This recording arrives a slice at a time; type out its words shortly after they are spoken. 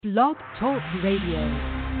Blog Talk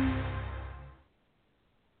Radio.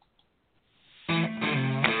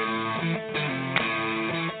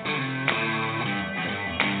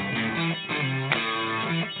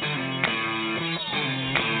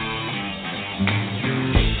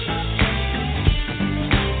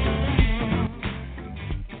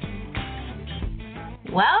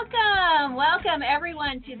 Welcome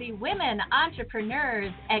everyone to the Women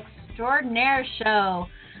Entrepreneurs Extraordinaire Show.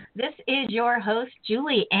 This is your host,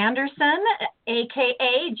 Julie Anderson,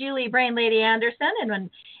 a.k.a. Julie Brain Lady Anderson, and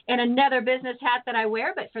in another business hat that I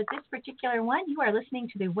wear. But for this particular one, you are listening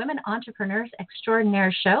to the Women Entrepreneurs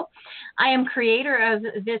Extraordinaire Show. I am creator of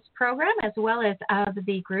this program as well as of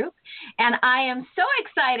the group, and I am so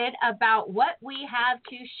excited about what we have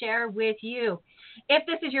to share with you. If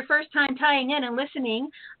this is your first time tying in and listening,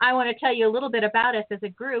 I want to tell you a little bit about us as a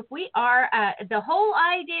group. We are, the whole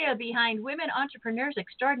idea behind Women Entrepreneurs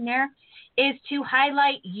Extraordinaire is to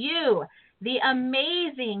highlight you, the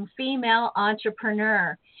amazing female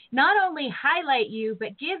entrepreneur. Not only highlight you,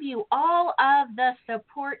 but give you all of the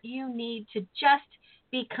support you need to just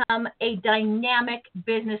become a dynamic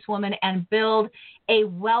businesswoman and build a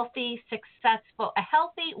healthy,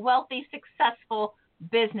 wealthy, successful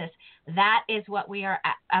business. That is what we are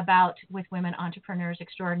about with Women Entrepreneurs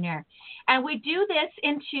Extraordinaire. And we do this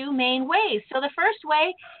in two main ways. So the first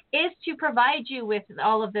way is to provide you with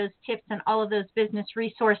all of those tips and all of those business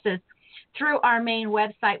resources through our main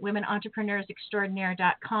website,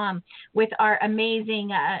 womenentrepreneursextraordinaire.com, with our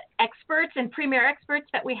amazing experts and premier experts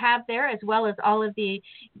that we have there, as well as all of the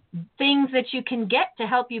things that you can get to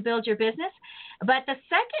help you build your business. But the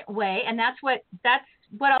second way, and that's what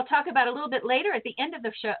I'll talk about a little bit later at the end of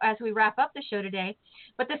the show as we wrap up the show today.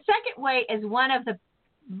 But the second way is one of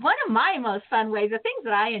my most fun ways, the things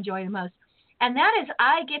that I enjoy the most. And that is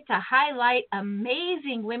I get to highlight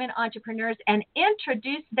amazing women entrepreneurs and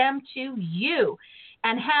introduce them to you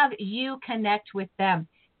and have you connect with them.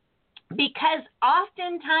 Because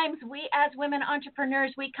oftentimes we as women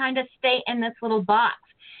entrepreneurs, we kind of stay in this little box.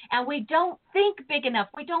 And we don't think big enough.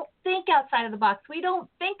 We don't think outside of the box. We don't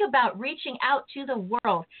think about reaching out to the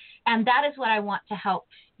world. And that is what I want to help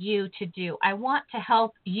you to do. I want to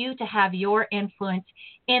help you to have your influence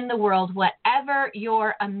in the world, whatever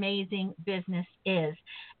your amazing business is.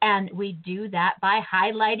 And we do that by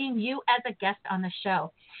highlighting you as a guest on the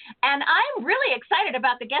show. And I'm really excited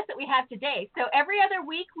about the guest that we have today. So every other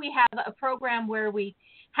week we have a program where we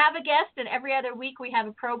have a guest, and every other week we have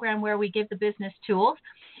a program where we give the business tools.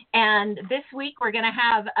 And this week we're going to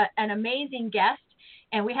have an amazing guest,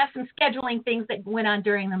 and we have some scheduling things that went on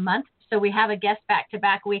during the month. So we have a guest back to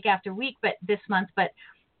back week after week, but this month. But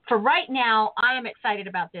for right now, I am excited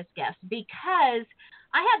about this guest because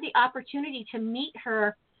I had the opportunity to meet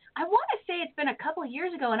her. I want to say it's been a couple of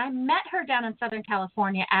years ago, and I met her down in Southern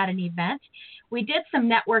California at an event. We did some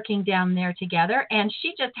networking down there together, and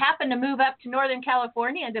she just happened to move up to Northern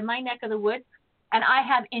California into my neck of the woods, and I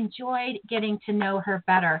have enjoyed getting to know her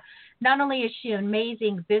better. Not only is she an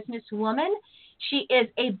amazing businesswoman, she is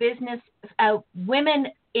a women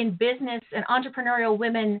in business, an entrepreneurial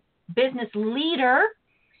women business leader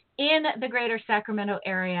in the greater Sacramento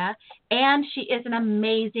area, and she is an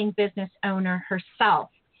amazing business owner herself.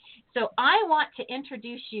 So I want to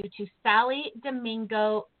introduce you to Sally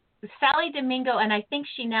Domingo, and I think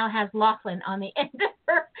she now has Laughlin on the end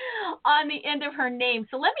of her name.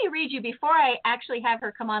 So let me read you, before I actually have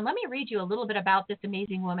her come on, let me read you a little bit about this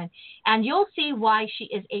amazing woman, and you'll see why she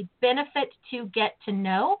is a benefit to get to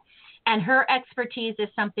know, and her expertise is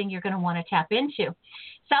something you're going to want to tap into.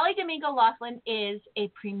 Sally Domingo Laughlin is a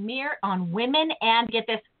premier on women and, get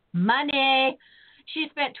this, money. She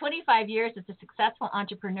spent 25 years as a successful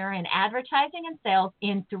entrepreneur in advertising and sales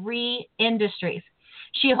in 3 industries.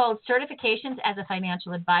 She holds certifications as a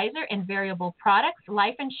financial advisor in variable products,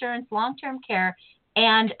 life insurance, long-term care,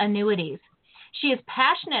 and annuities. She is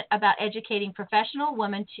passionate about educating professional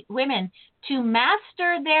women to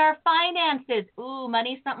master their finances. Ooh,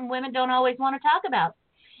 money's something women don't always want to talk about.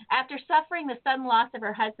 After suffering the sudden loss of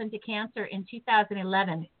her husband to cancer in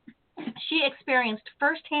 2011, she experienced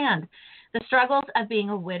firsthand the struggles of being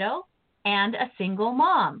a widow and a single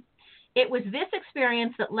mom. It was this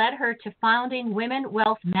experience that led her to founding Women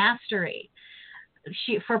Wealth Mastery,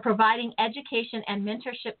 for providing education and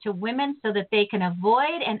mentorship to women so that they can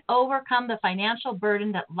avoid and overcome the financial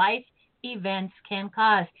burden that life events can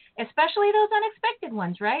cause, especially those unexpected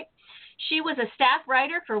ones, right? She was a staff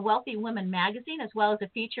writer for Wealthy Women magazine, as well as a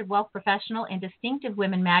featured wealth professional in Distinctive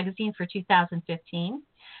Women magazine for 2015.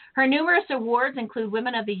 Her numerous awards include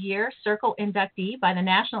Women of the Year, Circle inductee by the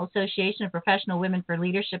National Association of Professional Women for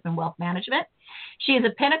Leadership and Wealth Management. She is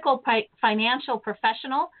a Pinnacle Financial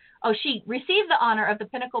Professional. Oh, she received the honor of the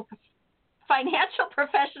Pinnacle Financial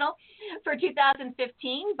Professional for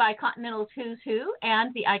 2015 by Continental's Who's Who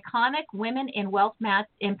and the iconic Women in Wealth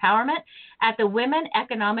Empowerment at the Women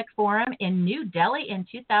Economic Forum in New Delhi in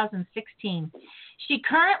 2016. She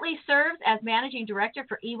currently serves as Managing Director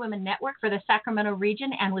for eWomen Network for the Sacramento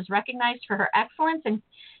region and was recognized for her excellence in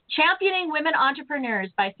championing women entrepreneurs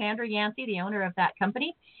by Sandra Yancey, the owner of that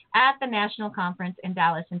company, at the National Conference in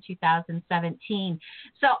Dallas in 2017.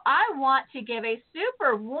 So I want to give a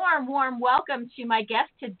super warm welcome to my guest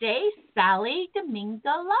today, Sally Domingo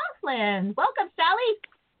Laughlin. Welcome, Sally.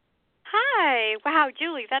 Hi. Wow,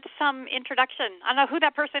 Julie, that's some introduction. I don't know who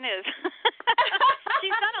that person is.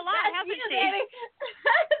 She's done a lot, hasn't she?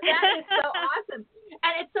 That is so awesome.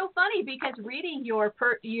 And it's so funny because reading your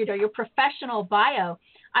professional bio,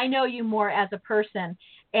 I know you more as a person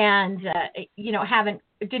and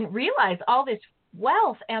didn't realize all this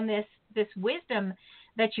wealth and this wisdom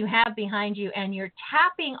that you have behind you, and you're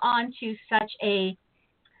tapping onto such a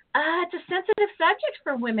it's a sensitive subject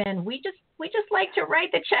for women. We just like to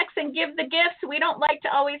write the checks and give the gifts. We don't like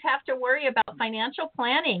to always have to worry about financial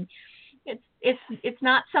planning. It's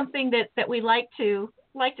not something that we like to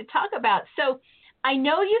talk about. So I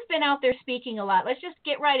know you've been out there speaking a lot. Let's just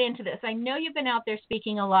get right into this. I know you've been out there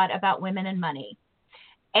speaking a lot about women and money.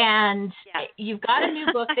 And you've got a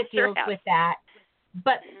new book that deals with that.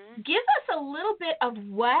 But give us a little bit of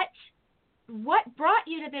what brought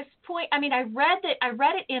you to this point. I mean, I read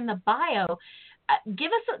it in the bio.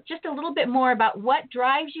 Give us just a little bit more about what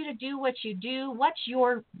drives you to do what you do. What's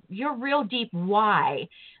your real deep why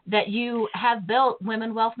that you have built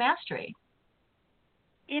Women Wealth Mastery?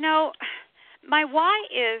 My why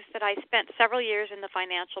is that I spent several years in the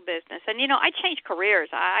financial business, and I changed careers.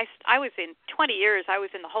 I was in 20 years. I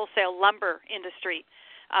was in the wholesale lumber industry,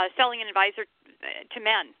 selling an advisor to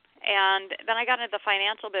men, and then I got into the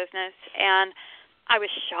financial business, and I was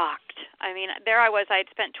shocked. I mean, there I was. I had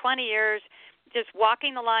spent 20 years just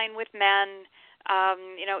walking the line with men,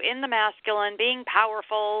 in the masculine, being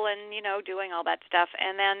powerful, and doing all that stuff,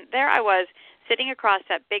 and then there I was, sitting across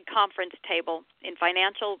that big conference table in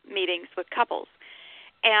financial meetings with couples.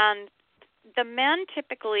 And the men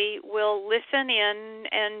typically will listen in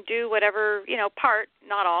and do whatever, part,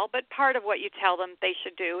 not all, but part of what you tell them they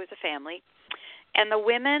should do as a family. And the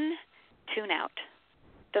women tune out.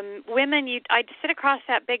 The women, I'd sit across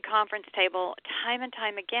that big conference table time and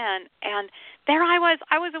time again, and there I was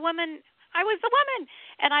a woman,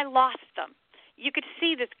 and I lost them. You could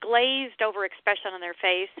see this glazed over expression on their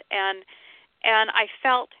face, and I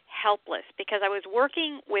felt helpless because I was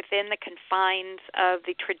working within the confines of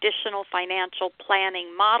the traditional financial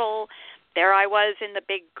planning model. There I was in the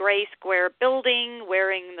big gray square building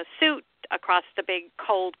wearing the suit across the big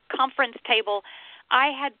cold conference table.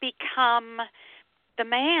 I had become the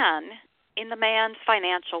man in the man's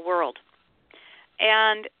financial world.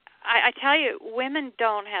 And I tell you, women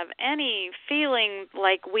don't have any feeling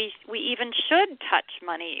like we even should touch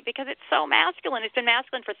money because it's so masculine. It's been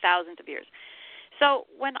masculine for thousands of years. So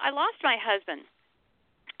when I lost my husband,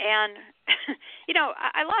 and,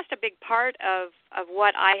 I lost a big part of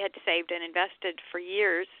what I had saved and invested for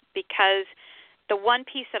years because the one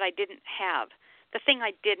piece that I didn't have, the thing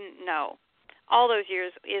I didn't know all those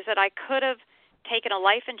years is that I could have taken a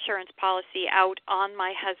life insurance policy out on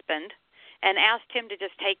my husband and asked him to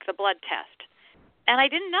just take the blood test. And I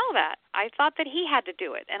didn't know that. I thought that he had to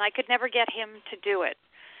do it, and I could never get him to do it.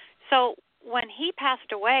 So when he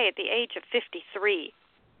passed away at the age of 53,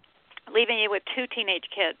 leaving me with two teenage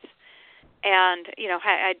kids, and,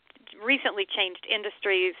 I recently changed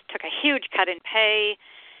industries, took a huge cut in pay,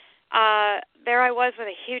 there I was with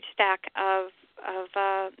a huge stack of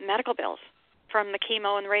medical bills from the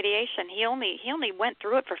chemo and radiation. He only went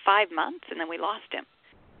through it for 5 months, and then we lost him.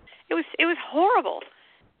 It was horrible,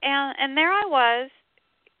 and there I was,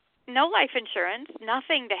 no life insurance,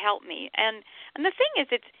 nothing to help me, and the thing is,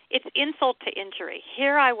 it's insult to injury.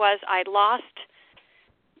 Here I was, I lost,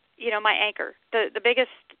 my anchor, the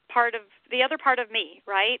biggest part of the other part of me,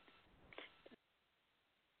 right?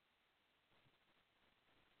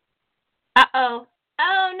 Uh-oh.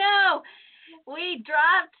 Oh no.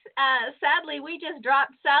 Sadly, we just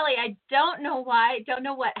dropped Sally. I don't know why, don't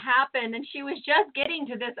know what happened. And she was just getting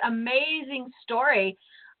to this amazing story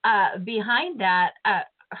behind that,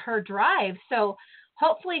 her drive. So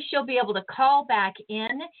hopefully she'll be able to call back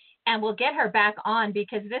in and we'll get her back on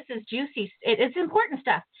because this is juicy. It's important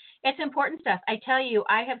stuff. It's important stuff. I tell you,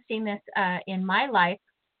 I have seen this in my life.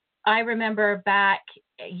 I remember back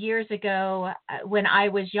years ago when I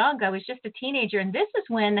was young, I was just a teenager, and this is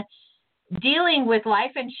when dealing with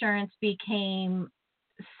life insurance became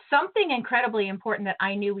something incredibly important that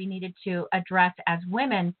I knew we needed to address as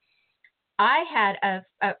women. I had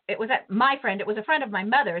it was a friend of my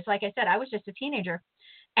mother's. Like I said, I was just a teenager,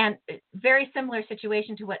 and very similar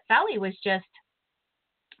situation to what Sally was just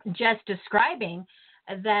describing,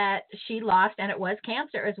 that she lost, and it was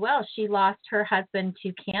cancer as well. She lost her husband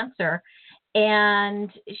to cancer,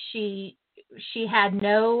 and she had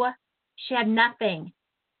nothing.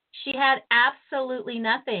 She had absolutely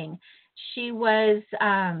nothing. She was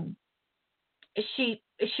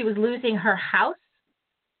she was losing her house,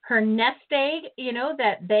 her nest egg,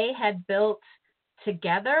 that they had built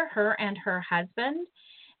together, her and her husband,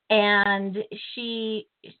 and she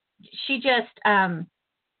just I'm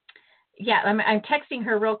texting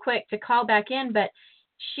her real quick to call back in, but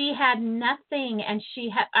she had nothing, and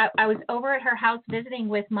I was over at her house visiting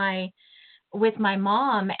with my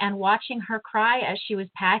mom and watching her cry as she was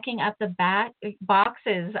packing up the back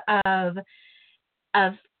boxes of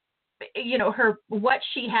her, what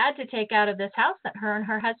she had to take out of this house that her and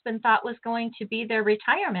her husband thought was going to be their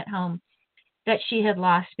retirement home, that she had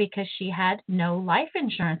lost because she had no life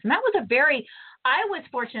insurance. And that was I was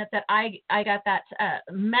fortunate that I got that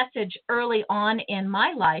message early on in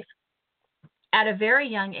my life at a very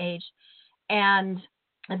young age. And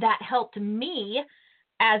that helped me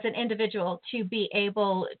as an individual to be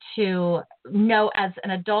able to know as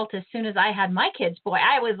an adult, as soon as I had my kids. Boy,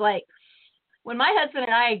 I was like, when my husband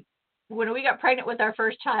and I, when we got pregnant with our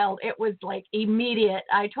first child, it was like immediate.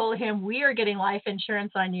 I told him, we are getting life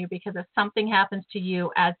insurance on you, because if something happens to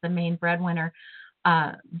you as the main breadwinner,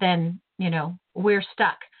 then, we're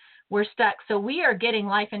stuck. We're stuck. So we are getting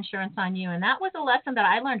life insurance on you. And that was a lesson that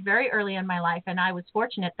I learned very early in my life. And I was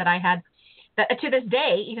fortunate that I had that to this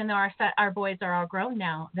day, even though our boys are all grown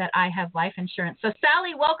now, that I have life insurance. So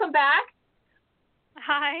Sally, welcome back.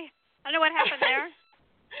 Hi. I don't know what happened there.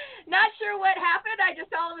 Not sure what happened. I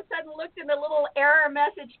just all of a sudden looked and the little error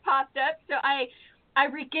message popped up. So I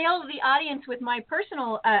regaled the audience with my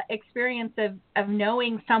personal experience of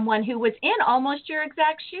knowing someone who was in almost your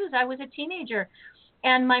exact shoes. I was a teenager,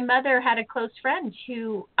 and my mother had a close friend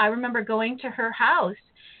who I remember going to her house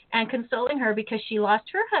and consoling her because she lost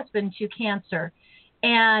her husband to cancer,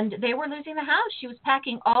 and they were losing the house. She was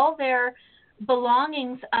packing all their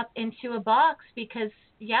belongings up into a box because,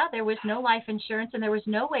 there was no life insurance, and there was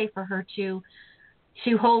no way for her to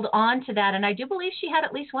hold on to that. And I do believe she had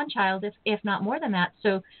at least one child, if not more than that.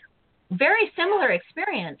 So very similar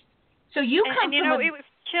experience. So you come from it was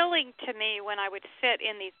chilling to me when I would sit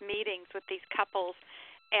in these meetings with these couples,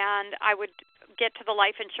 and I would get to the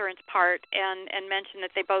life insurance part and mention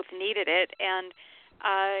that they both needed it. And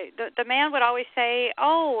the man would always say,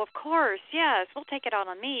 oh, of course, yes, we'll take it out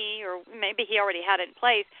on me, or maybe he already had it in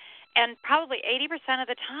place. And probably 80% of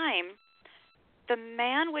the time, the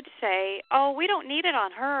man would say, oh, we don't need it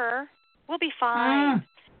on her. We'll be fine.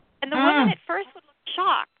 And the woman at first would look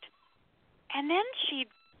shocked. And then she'd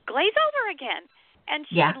glaze over again. And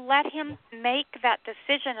she would let him make that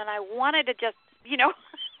decision. And I wanted to just,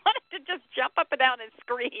 jump up and down and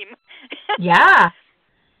scream. Yeah.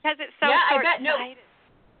 Because it's so I short-sighted. bet. No.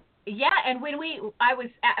 Yeah, and when I was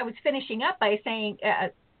finishing up by saying,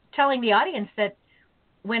 telling the audience that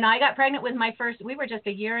when I got pregnant with we were just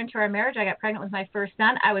a year into our marriage, I got pregnant with my first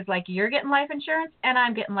son. I was like, you're getting life insurance and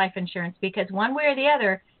I'm getting life insurance, because one way or the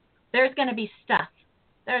other, there's going to be stuff.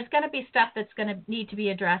 There's going to be stuff that's going to need to be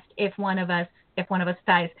addressed if one of us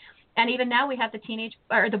dies. And even now we have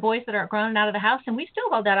the boys that are grown out of the house, and we still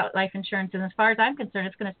hold out life insurance. And as far as I'm concerned,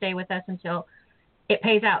 it's going to stay with us until it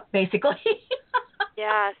pays out, basically.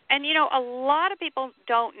 Yes. And, a lot of people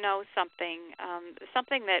don't know something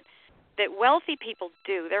that wealthy people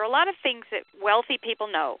do. There are a lot of things that wealthy people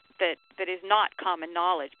know that is not common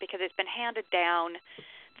knowledge, because it's been handed down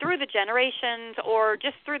through the generations, or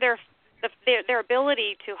just through their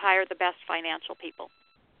ability to hire the best financial people.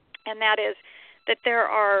 And that is that there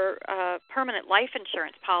are permanent life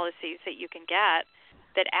insurance policies that you can get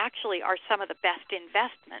that actually are some of the best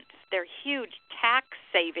investments. They're huge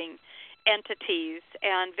tax-saving entities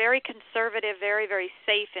and very conservative, very, very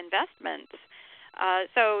safe investments.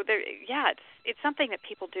 So it's something that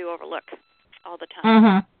people do overlook all the time.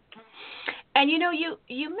 Mm-hmm. And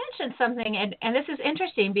you mentioned something, and this is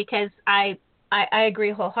interesting because I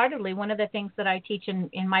agree wholeheartedly. One of the things that I teach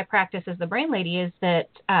in my practice as the Brain Lady is that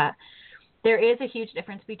there is a huge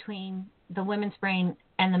difference between the women's brain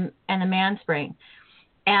and the man's brain.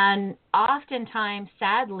 And oftentimes,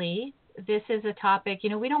 sadly, this is a topic,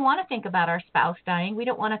 we don't want to think about our spouse dying. We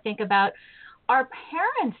don't want to think about our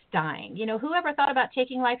parents dying. Who ever thought about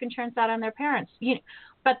taking life insurance out on their parents?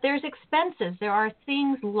 But there's expenses. There are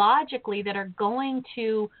things logically that are going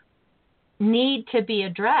to need to be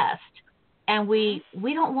addressed. And we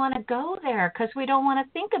don't want to go there because we don't want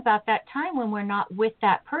to think about that time when we're not with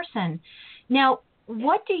that person. Now,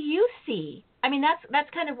 what do you see? I mean, that's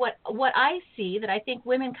kind of what I see, that I think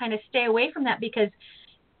women kind of stay away from that because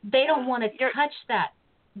they don't want to touch that.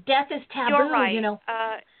 Death is taboo. You're right.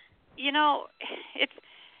 It's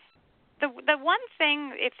the one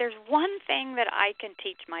thing. If there's one thing that I can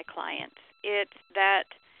teach my clients, it's that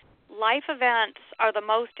life events are the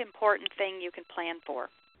most important thing you can plan for.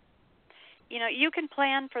 You can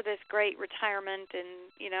plan for this great retirement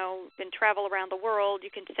and travel around the world.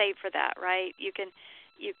 You can save for that, right? You can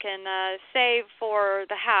save for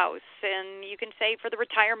the house, and you can save for the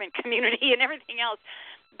retirement community and everything else.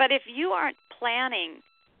 But if you aren't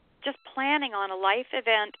just planning on a life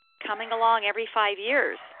event coming along every 5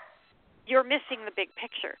 years, you're missing the big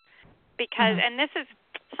picture. Because, and this is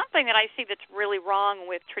something that I see that's really wrong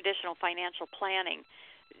with traditional financial planning.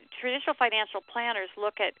 Traditional financial planners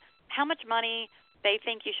look at how much money they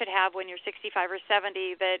think you should have when you're 65 or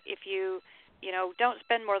 70, that if you don't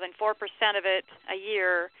spend more than 4% of it a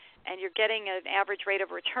year and you're getting an average rate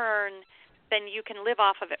of return, then you can live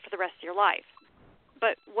off of it for the rest of your life.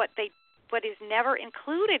 But what is never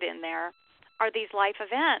included in there are these life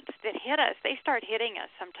events that hit us. They start hitting us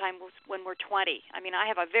sometimes when we're 20. I mean, I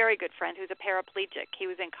have a very good friend who's a paraplegic. He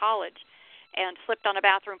was in college and slipped on a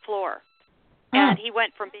bathroom floor. And he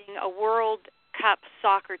went from being a World Cup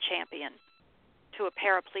soccer champion to a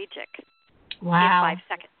paraplegic in 5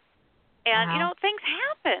 seconds. And, things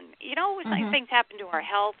happen. Things happen to our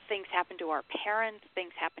health, things happen to our parents,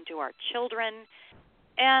 things happen to our children.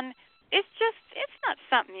 And it's not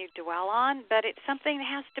something you dwell on, but it's something that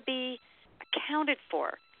has to be accounted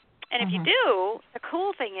for. And if you do, the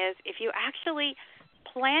cool thing is if you actually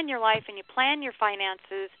plan your life and you plan your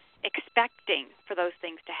finances expecting for those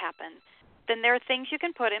things to happen, then there are things you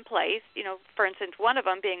can put in place, for instance, one of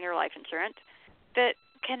them being your life insurance, that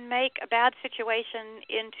can make a bad situation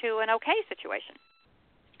into an okay situation.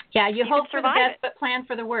 Yeah, you hope for the best but plan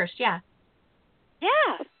for the worst, yeah.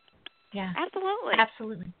 Yeah. Yeah.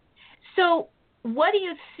 Absolutely. So what do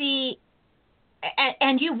you see,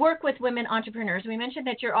 and you work with women entrepreneurs. We mentioned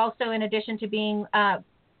that you're also, in addition to being,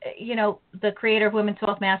 the creator of Women's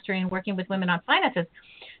Wealth Mastery and working with women on finances,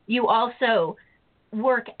 you also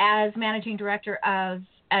work as managing director of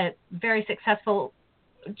a very successful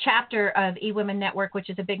chapter of eWomen Network, which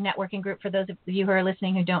is a big networking group. For those of you who are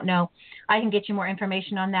listening who don't know, I can get you more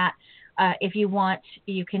information on that. If you want,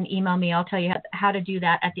 you can email me. I'll tell you how to do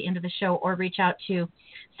that at the end of the show, or reach out to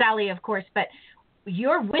Sally, of course. But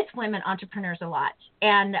you're with women entrepreneurs a lot,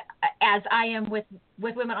 and as I am with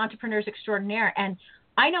women entrepreneurs extraordinaire, and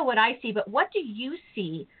I know what I see, but what do you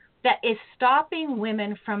see that is stopping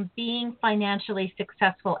women from being financially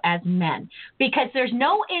successful as men? Because there's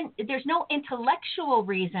no intellectual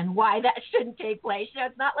reason why that shouldn't take place.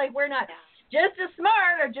 It's not like we're not just as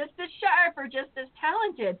smart or just as sharp or just as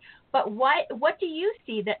talented. But what do you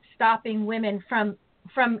see that's stopping women from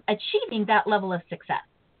achieving that level of success?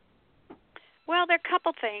 Well, there are a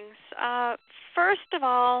couple things. First of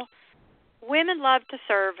all, women love to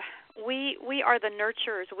serve. We are the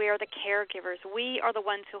nurturers. We are the caregivers. We are the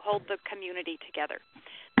ones who hold the community together.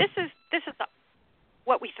 This is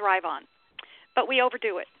what we thrive on, but we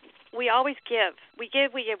overdo it. We always give. We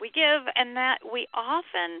give, and that we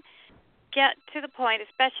often get to the point,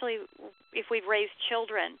 especially if we've raised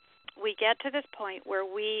children, we get to this point where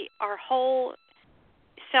our whole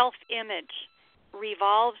self-image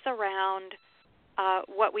revolves around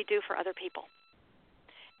what we do for other people.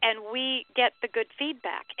 And we get the good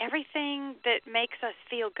feedback. Everything that makes us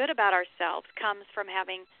feel good about ourselves comes from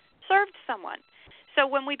having served someone. So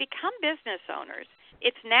when we become business owners,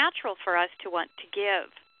 it's natural for us to want to give,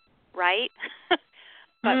 right?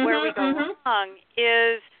 But where we go wrong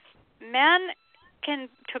is men can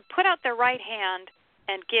to put out their right hand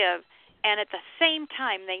and give, and at the same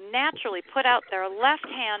time they naturally put out their left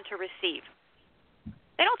hand to receive.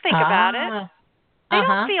 They don't think about it. They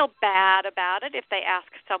don't feel bad about it if they ask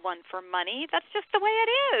someone for money. That's just the way it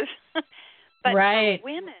is. But for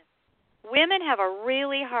women have a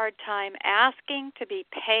really hard time asking to be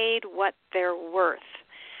paid what they're worth.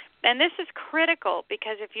 And this is critical,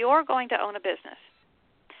 because if you're going to own a business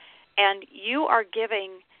and you are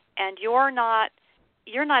giving and you're not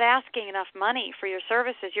asking enough money for your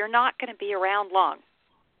services, you're not going to be around long.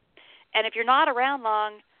 And if you're not around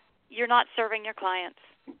long, you're not serving your clients.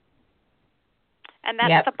 And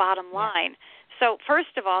that's the bottom line. So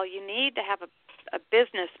first of all, you need to have a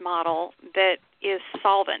business model that is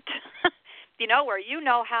solvent, where you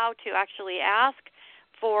know how to actually ask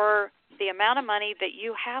for the amount of money that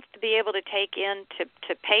you have to be able to take in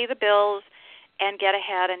to pay the bills and get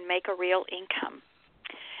ahead and make a real income.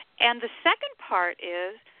 And the second part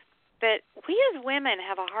is that we as women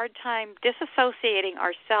have a hard time disassociating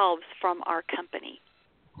ourselves from our company.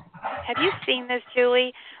 Have you seen this,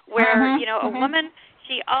 Julie? Where, a woman,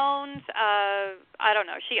 she owns,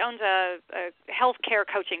 she owns a healthcare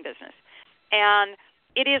coaching business. And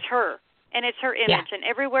it is her, and it's her image. And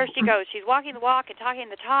everywhere she goes, she's walking the walk and talking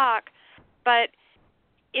the talk. But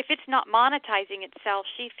if it's not monetizing itself,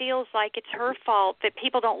 she feels like it's her fault that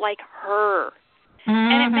people don't like her.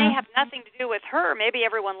 And it may have nothing to do with her. Maybe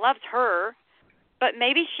everyone loves her, but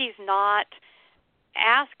maybe she's not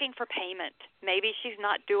asking for payment. Maybe she's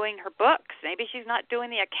not doing her books. Maybe she's not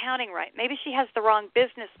doing the accounting right. Maybe she has the wrong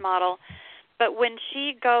business model. But when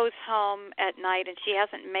she goes home at night and she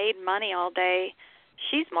hasn't made money all day,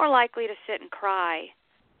 she's more likely to sit and cry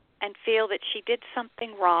and feel that she did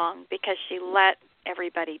something wrong because she let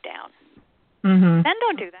everybody down. Men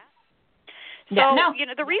don't do that. So,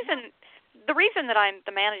 the reason that I'm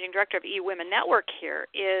the managing director of eWomen Network here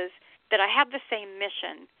is that I have the same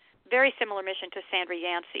mission, very similar mission to Sandra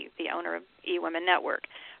Yancey, the owner of eWomen Network.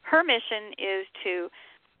 Her mission is to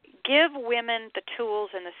give women the tools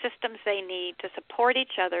and the systems they need to support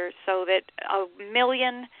each other so that 1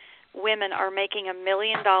 million women are making $1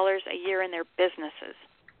 million a year in their businesses.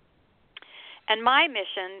 And my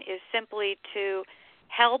mission is simply to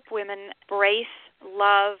help women embrace,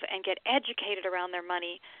 love, and get educated around their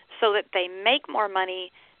money so that they make more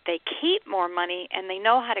money, they keep more money, and they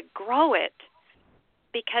know how to grow it.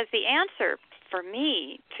 Because the answer for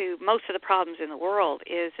me to most of the problems in the world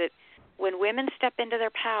is that when women step into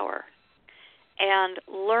their power and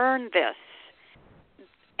learn this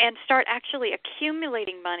and start actually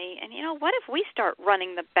accumulating money, and what if we start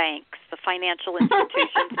running the banks, the financial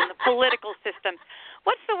institutions, and the political system?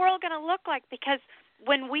 What's the world going to look like? Because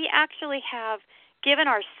when we actually have given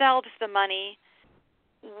ourselves the money,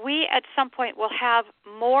 we at some point will have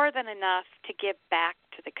more than enough to give back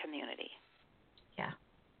to the community. Yeah,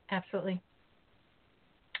 absolutely.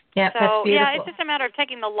 Yeah, so, that's beautiful. It's just a matter of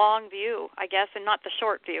taking the long view, I guess, and not the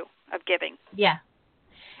short view of giving. Yeah.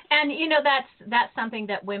 And, that's something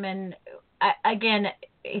that women, again,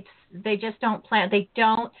 they just don't plan. They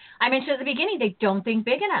don't, I mentioned at the beginning, they don't think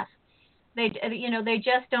big enough. They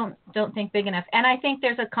just don't think big enough. And I think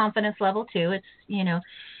there's a confidence level too. It's,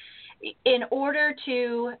 in order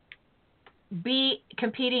to be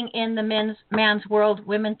competing in the man's world,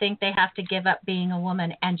 women think they have to give up being a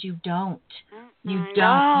woman, and you don't. You don't.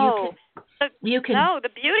 No. You can. No, the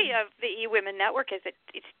beauty of the eWomen Network is that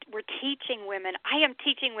we're teaching women. I am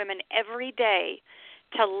teaching women every day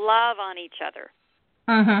to love on each other.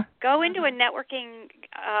 Go into a networking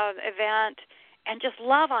event and just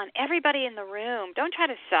love on everybody in the room. Don't try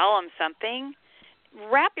to sell them something.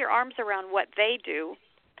 Wrap your arms around what they do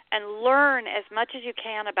and learn as much as you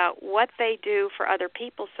can about what they do for other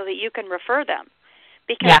people so that you can refer them.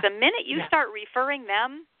 Because the minute you start referring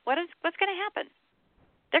them, what's going to happen?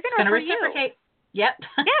 They're going to refer reciprocate. you. Yep.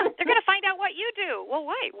 They're going to find out what you do. Well,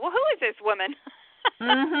 wait. Well, who is this woman?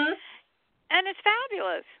 And it's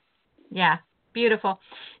fabulous. Yeah. Beautiful.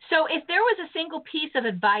 So if there was a single piece of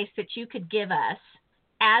advice that you could give us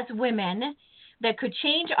as women that could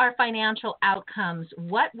change our financial outcomes,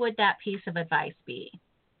 what would that piece of advice be?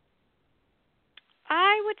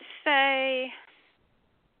 I would say,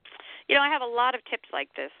 I have a lot of tips like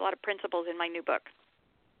this, a lot of principles in my new book.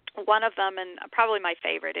 One of them, and probably my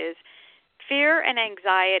favorite, is fear and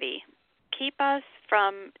anxiety keep us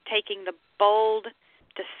from taking the bold,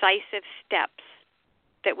 decisive steps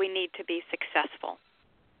that we need to be successful.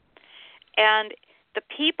 And the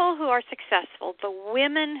people who are successful, the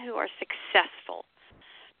women who are successful,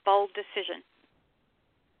 bold decision,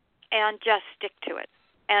 and just stick to it,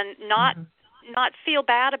 and not feel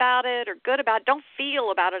bad about it or good about it. Don't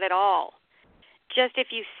feel about it at all. Just if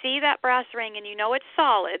you see that brass ring and you know it's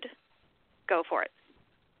solid, go for it.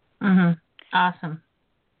 Awesome.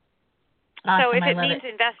 So if it means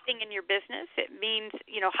investing in your business, it means,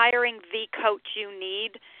 hiring the coach you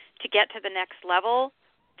need to get to the next level,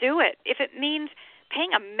 do it. If it means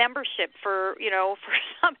paying a membership for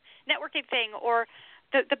some networking thing, or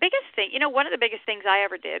the biggest thing, one of the biggest things I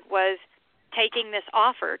ever did was taking this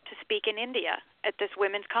offer to speak in India at this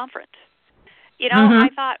women's conference. I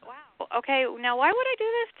thought, wow, okay, now why would I do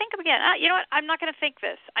this? Think again. You know what? I'm not going to think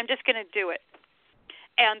this. I'm just going to do it.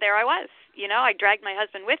 And there I was. I dragged my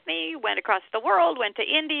husband with me, went across the world, went to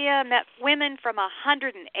India, met women from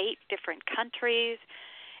 108 different countries.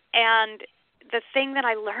 And the thing that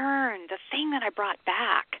I learned, the thing that I brought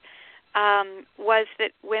back, was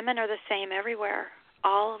that women are the same everywhere,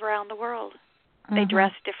 all around the world. They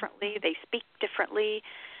dress differently, they speak differently.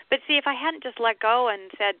 But see, if I hadn't just let go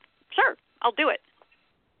and said, sure, I'll do it,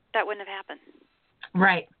 that wouldn't have happened.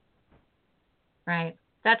 Right.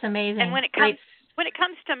 That's amazing. And when it comes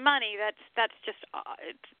to money, that's just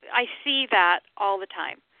I see that all the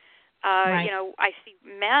time. Right. I see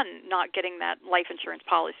men not getting that life insurance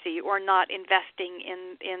policy or not investing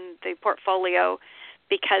in the portfolio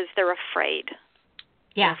because they're afraid.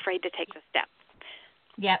 Yeah. They're afraid to take the step.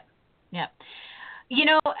 Yep.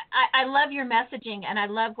 I love your messaging, and I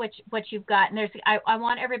love what you've got. And I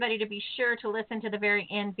want everybody to be sure to listen to the very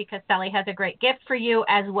end, because Sally has a great gift for you,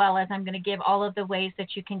 as well as I'm going to give all of the ways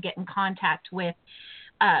that you can get in contact with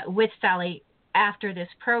Sally after this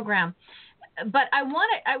program. But I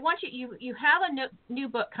want you have a new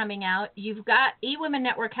book coming out. You've got eWomen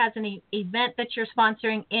Network has an event that you're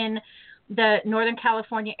sponsoring in the Northern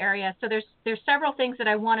California area. So there's several things that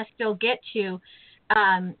I want to still get to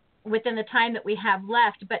within the time that we have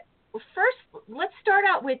left. But first, let's start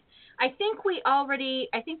out with, I think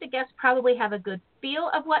the guests probably have a good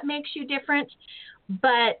feel of what makes you different,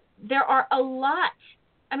 but there are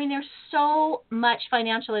there's so much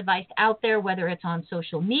financial advice out there, whether it's on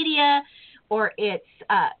social media or it's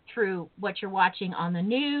through what you're watching on the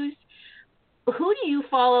news. Who do you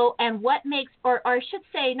follow, and what makes, or I should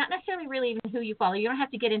say, not necessarily really even who you follow, you don't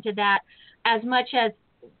have to get into that as much as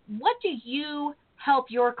what do you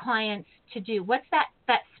help your clients to do? What's that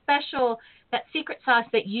special, that secret sauce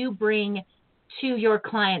that you bring to your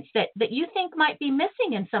clients that you think might be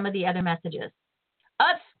missing in some of the other messages?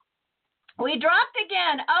 Oops, we dropped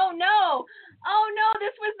again. Oh no,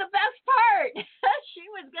 this was the best part. She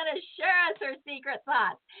was going to share us her secret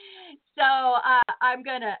sauce. So I'm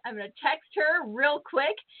gonna text her real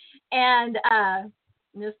quick and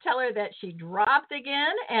just tell her that she dropped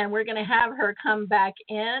again, and we're going to have her come back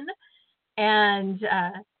in and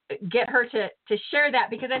get her to share that,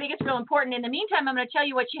 because I think it's real important. In the meantime, I'm going to tell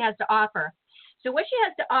you what she has to offer. So what she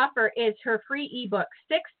has to offer is her free ebook,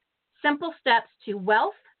 6 Simple Steps to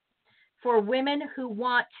Wealth for Women Who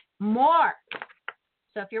Want More.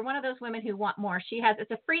 So if you're one of those women who want more,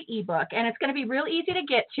 it's a free ebook, and it's going to be real easy to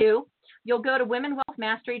get to. You'll go to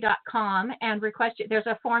womenwealthmastery.com and request it. There's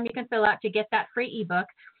a form you can fill out to get that free ebook.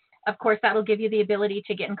 Of course, that'll give you the ability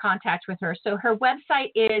to get in contact with her. So her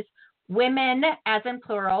website is women, as in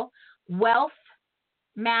plural,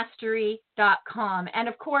 wealthmastery.com. And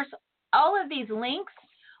of course, all of these links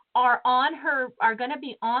are going to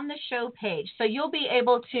be on the show page. So you'll be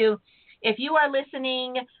able to, if you are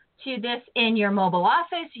listening to this in your mobile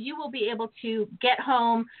office, you will be able to get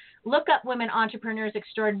home, look up Women Entrepreneurs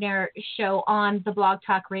Extraordinaire show on the Blog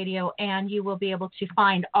Talk Radio, and you will be able to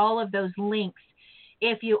find all of those links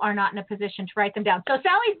if you are not in a position to write them down. So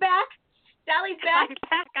Sally's back. I'm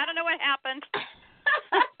back. I don't know what happened.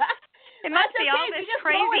 It must be all this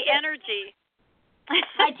crazy energy.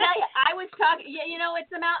 I tell you, I was talking.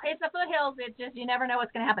 It's the foothills. It's just you never know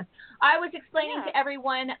what's going to happen. I was explaining to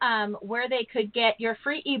everyone where they could get your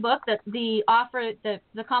free ebook, the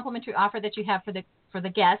complimentary offer that you have for the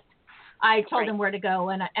guest. I told them where to go,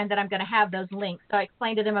 and that I'm going to have those links. So I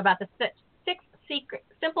explained to them about the 6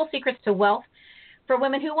 simple secrets to wealth for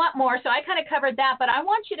women who want more. So I kind of covered that, but I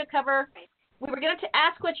want you to cover. We were going to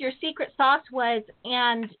ask what your secret sauce was,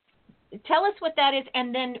 and tell us what that is,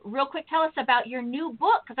 and then real quick, tell us about your new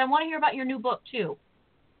book, because I want to hear about your new book, too.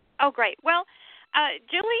 Oh, great. Well,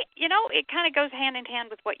 Julie, it kind of goes hand in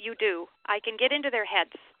hand with what you do. I can get into their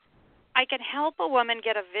heads. I can help a woman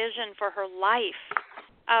get a vision for her life,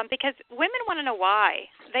 because women want to know why.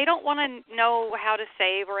 They don't want to know how to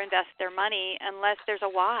save or invest their money unless there's a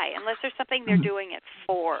why, unless there's something they're doing it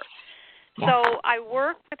for. So I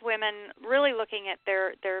work with women really looking at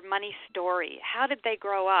their money story. How did they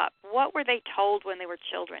grow up? What were they told when they were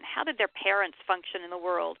children? How did their parents function in the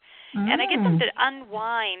world? And I get them to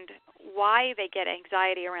unwind why they get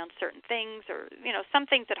anxiety around certain things, or some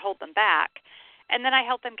things that hold them back. And then I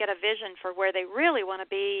help them get a vision for where they really want to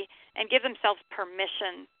be and give themselves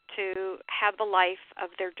permission to have the life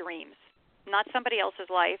of their dreams, not somebody else's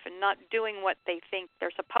life, and not doing what they think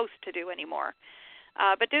they're supposed to do anymore.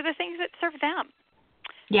 But do the things that serve them.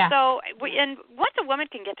 Yeah. So, and once a woman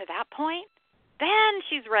can get to that point, then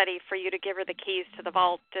she's ready for you to give her the keys to the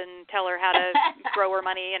vault and tell her how to grow her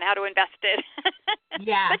money and how to invest it.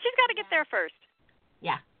 Yeah. But she's got to get there first.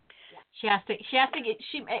 Yeah.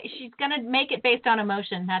 She's going to make it based on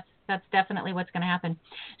emotion. That's definitely what's going to happen.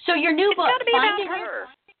 So your new book, it's got to be about her.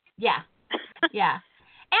 Yeah. Yeah.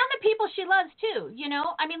 And the people she loves too, you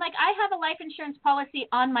know? I mean, like I have a life insurance policy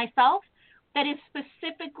on myself that is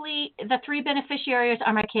specifically the 3 beneficiaries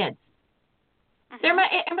are my kids. Mm-hmm.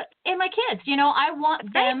 They're my kids, you know, I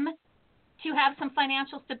want them to have some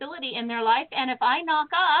financial stability in their life, and if I knock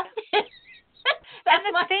off that's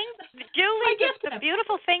the thing, Julie, the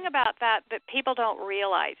beautiful thing about that people don't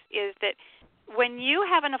realize is that when you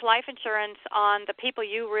have enough life insurance on the people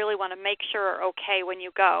you really want to make sure are okay when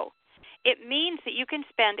you go, it means that you can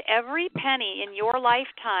spend every penny in your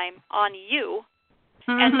lifetime on you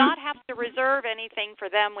and not have to reserve anything for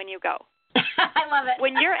them when you go. I love it.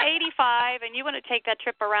 When you're 85 and you want to take that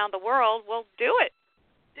trip around the world, well, do it.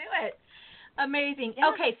 Do it. Amazing. Yeah.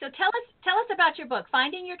 Okay, so tell us about your book,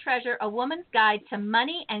 Finding Your Treasure, A Woman's Guide to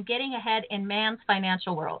Money and Getting Ahead in Man's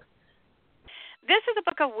Financial World. This is a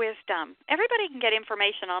book of wisdom. Everybody can get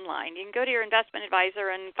information online. You can go to your investment advisor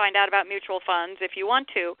and find out about mutual funds if you want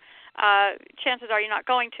to. Chances are you're not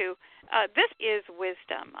going to. This is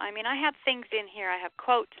wisdom. I mean, I have things in here. I have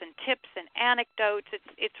quotes and tips and anecdotes.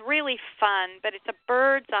 It's really fun, but it's a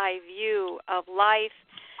bird's eye view of life.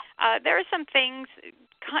 There are some things,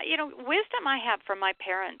 you know, wisdom I have from my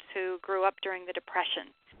parents who grew up during the Depression.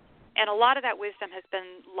 And a lot of that wisdom has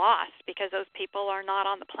been lost because those people are not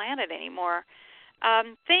on the planet anymore.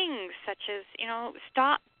 Things such as, you know,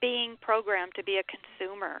 stop being programmed to be a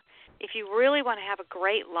consumer. If you really want to have a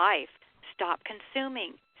great life, stop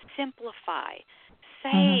consuming. Simplify.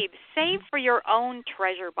 Save. Save for your own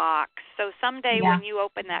treasure box. So someday when you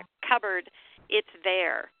open that cupboard, it's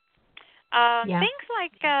there. Things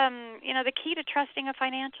like, you know, the key to trusting a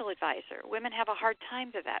financial advisor. Women have a hard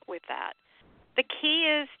time with that. The key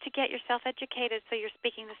is to get yourself educated so you're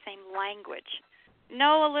speaking the same language.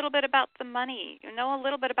 Know a little bit about the money. Know a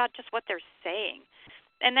little bit about just what they're saying.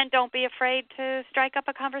 And then don't be afraid to strike up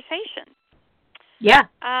a conversation. Yeah.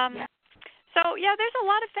 So, there's a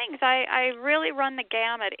lot of things. I really run the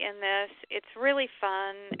gamut in this. It's really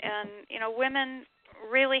fun. And, you know, women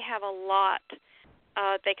really have a lot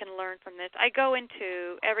they can learn from this. I go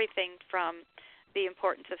into everything from the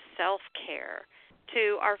importance of self-care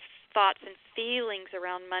to our thoughts and feelings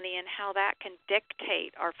around money and how that can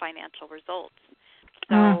dictate our financial results.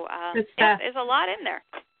 So there's a lot in there.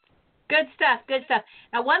 Good stuff.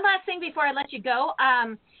 Now, one last thing before I let you go.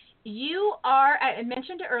 You are, I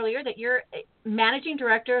mentioned earlier that you're managing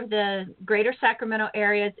director of the Greater Sacramento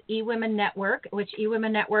Area's eWomen Network, which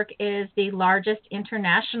eWomen Network is the largest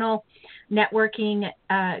international networking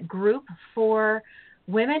group for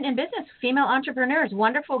women in business, female entrepreneurs.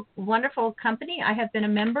 Wonderful, wonderful company. I have been a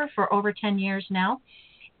member for over 10 years now.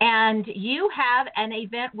 And you have an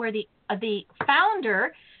event where the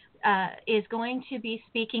founder is going to be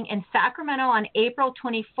speaking in Sacramento on April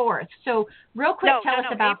 24th. So real quick, tell us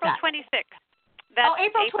about April that. 26th. That's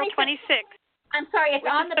April 26th. I'm sorry, it's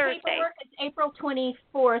on the Thursday. paperwork. It's April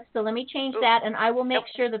 24th, so let me change that, and I will make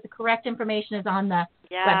sure that the correct information is on the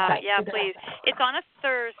website. Yeah, please. It's on a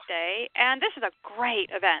Thursday, and this is a great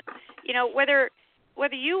event. You know, whether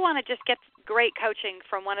you want to just get great coaching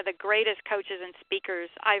from one of the greatest coaches and speakers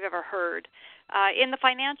I've ever heard, in the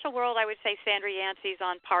financial world, I would say Sandra Yancey's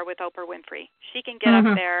on par with Oprah Winfrey. She can get up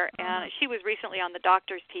there, and she was recently on the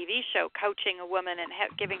Doctor's TV show coaching a woman and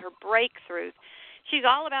giving her breakthroughs. She's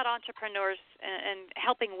all about entrepreneurs and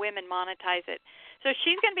helping women monetize it. So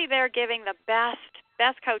she's going to be there giving the best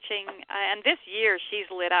coaching, and this year she's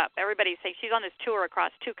lit up. Everybody's saying she's on this tour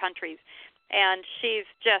across 2 countries, and she's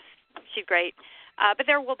great. But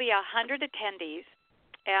there will be 100 attendees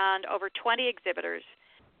and over 20 exhibitors.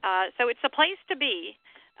 So it's a place to be,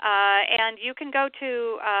 and you can go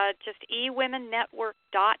to just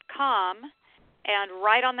ewomennetwork.com, and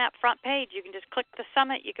right on that front page, you can just click the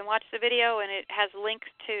summit, you can watch the video, and it has links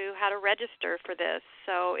to how to register for this.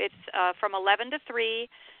 So it's from 11 to 3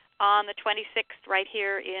 on the 26th right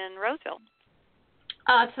here in Roseville.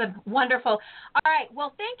 Awesome. Wonderful. All right.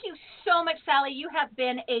 Well, thank you so much, Sally. You have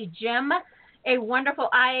been a gem. A wonderful.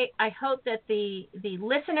 I hope that the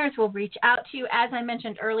listeners will reach out to you. As I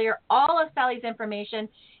mentioned earlier, all of Sally's information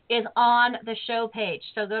is on the show page.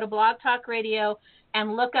 So go to Blog Talk Radio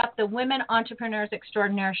and look up the Women Entrepreneurs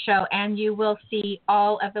Extraordinaire Show, and you will see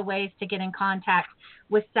all of the ways to get in contact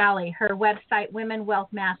with Sally. Her website,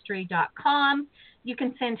 womenwealthmastery.com. You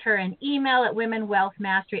can send her an email at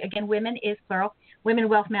womenwealthmastery. Again, women is plural.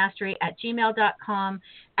 womenwealthmastery@gmail.com,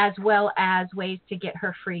 as well as ways to get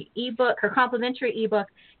her free ebook, her complimentary ebook,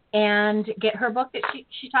 and get her book that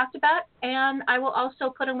she talked about. And I will also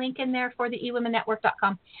put a link in there for the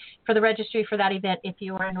eWomenNetwork.com for the registry for that event if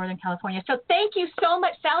you are in Northern California. So thank you so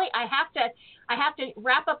much, Sally. I have to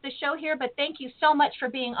wrap up the show here, but thank you so much for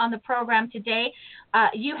being on the program today.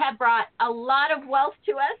 You have brought a lot of wealth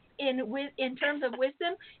to us in terms of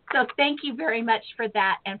wisdom. So thank you very much for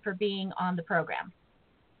that and for being on the program.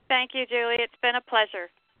 Thank you, Julie. It's been a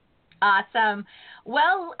pleasure. Awesome.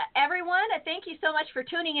 Well, everyone, thank you so much for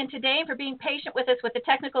tuning in today and for being patient with us with the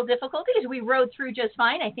technical difficulties. We rode through just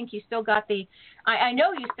fine. I think you still got I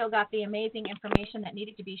know you still got the amazing information that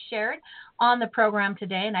needed to be shared on the program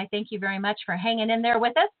today, and I thank you very much for hanging in there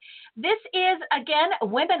with us. This is, again,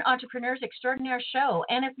 Women Entrepreneurs Extraordinaire Show,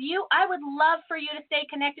 and I would love for you to stay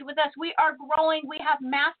connected with us. We are growing. We have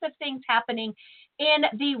massive things happening in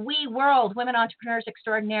the WE world, Women Entrepreneurs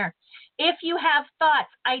Extraordinaire. If you have thoughts,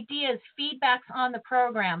 ideas, feedbacks on the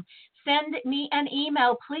program, send me an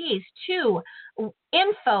email, please, to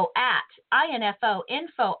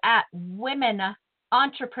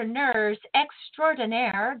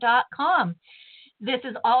info@womenentrepreneursextraordinaire.com. This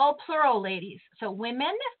is all plural, ladies. So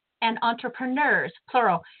women and entrepreneurs,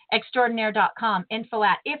 plural, extraordinaire.com,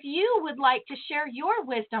 info@. If you would like to share your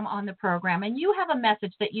wisdom on the program and you have a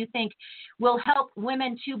message that you think will help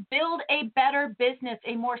women to build a better business,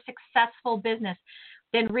 a more successful business,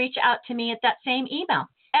 then reach out to me at that same email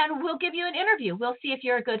and we'll give you an interview. We'll see if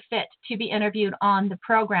you're a good fit to be interviewed on the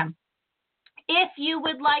program. If you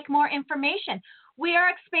would like more information, we are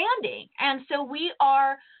expanding, and so we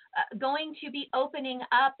are going to be opening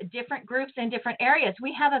up different groups in different areas.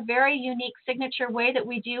 We have a very unique signature way that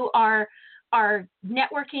we do our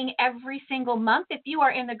networking every single month. If you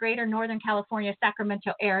are in the greater Northern California,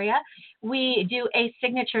 Sacramento area, we do a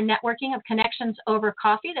signature networking of Connections Over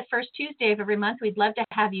Coffee the first Tuesday of every month. We'd love to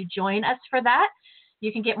have you join us for that.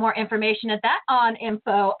 You can get more information at that on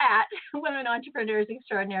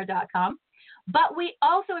info@womenentrepreneursextraordinaire.com. But we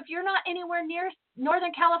also, if you're not anywhere near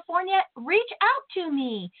Northern California, reach out to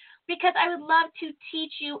me because I would love to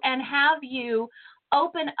teach you and have you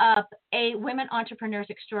open up a Women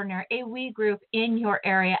Entrepreneurs Extraordinaire, a WE group in your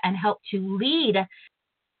area and help to lead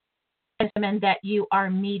women that you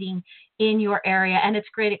are meeting in your area. And it's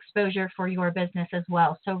great exposure for your business as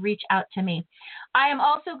well. So reach out to me. I am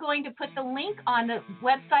also going to put the link on the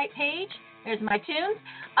website page. There's my tunes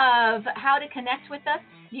of how to connect with us.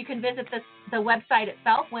 You can visit the website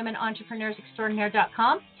itself,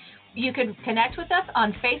 womenentrepreneursextraordinaire.com. You can connect with us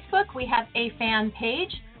on Facebook. We have a fan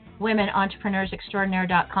page,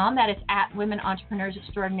 womenentrepreneursextraordinaire.com. That is @Women Entrepreneurs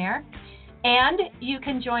Extraordinaire. And you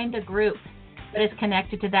can join the group that is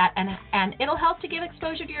connected to that, and it'll help to give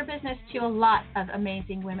exposure to your business to a lot of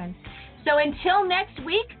amazing women. So until next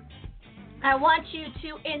week, I want you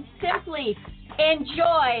to simply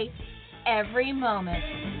enjoy every moment.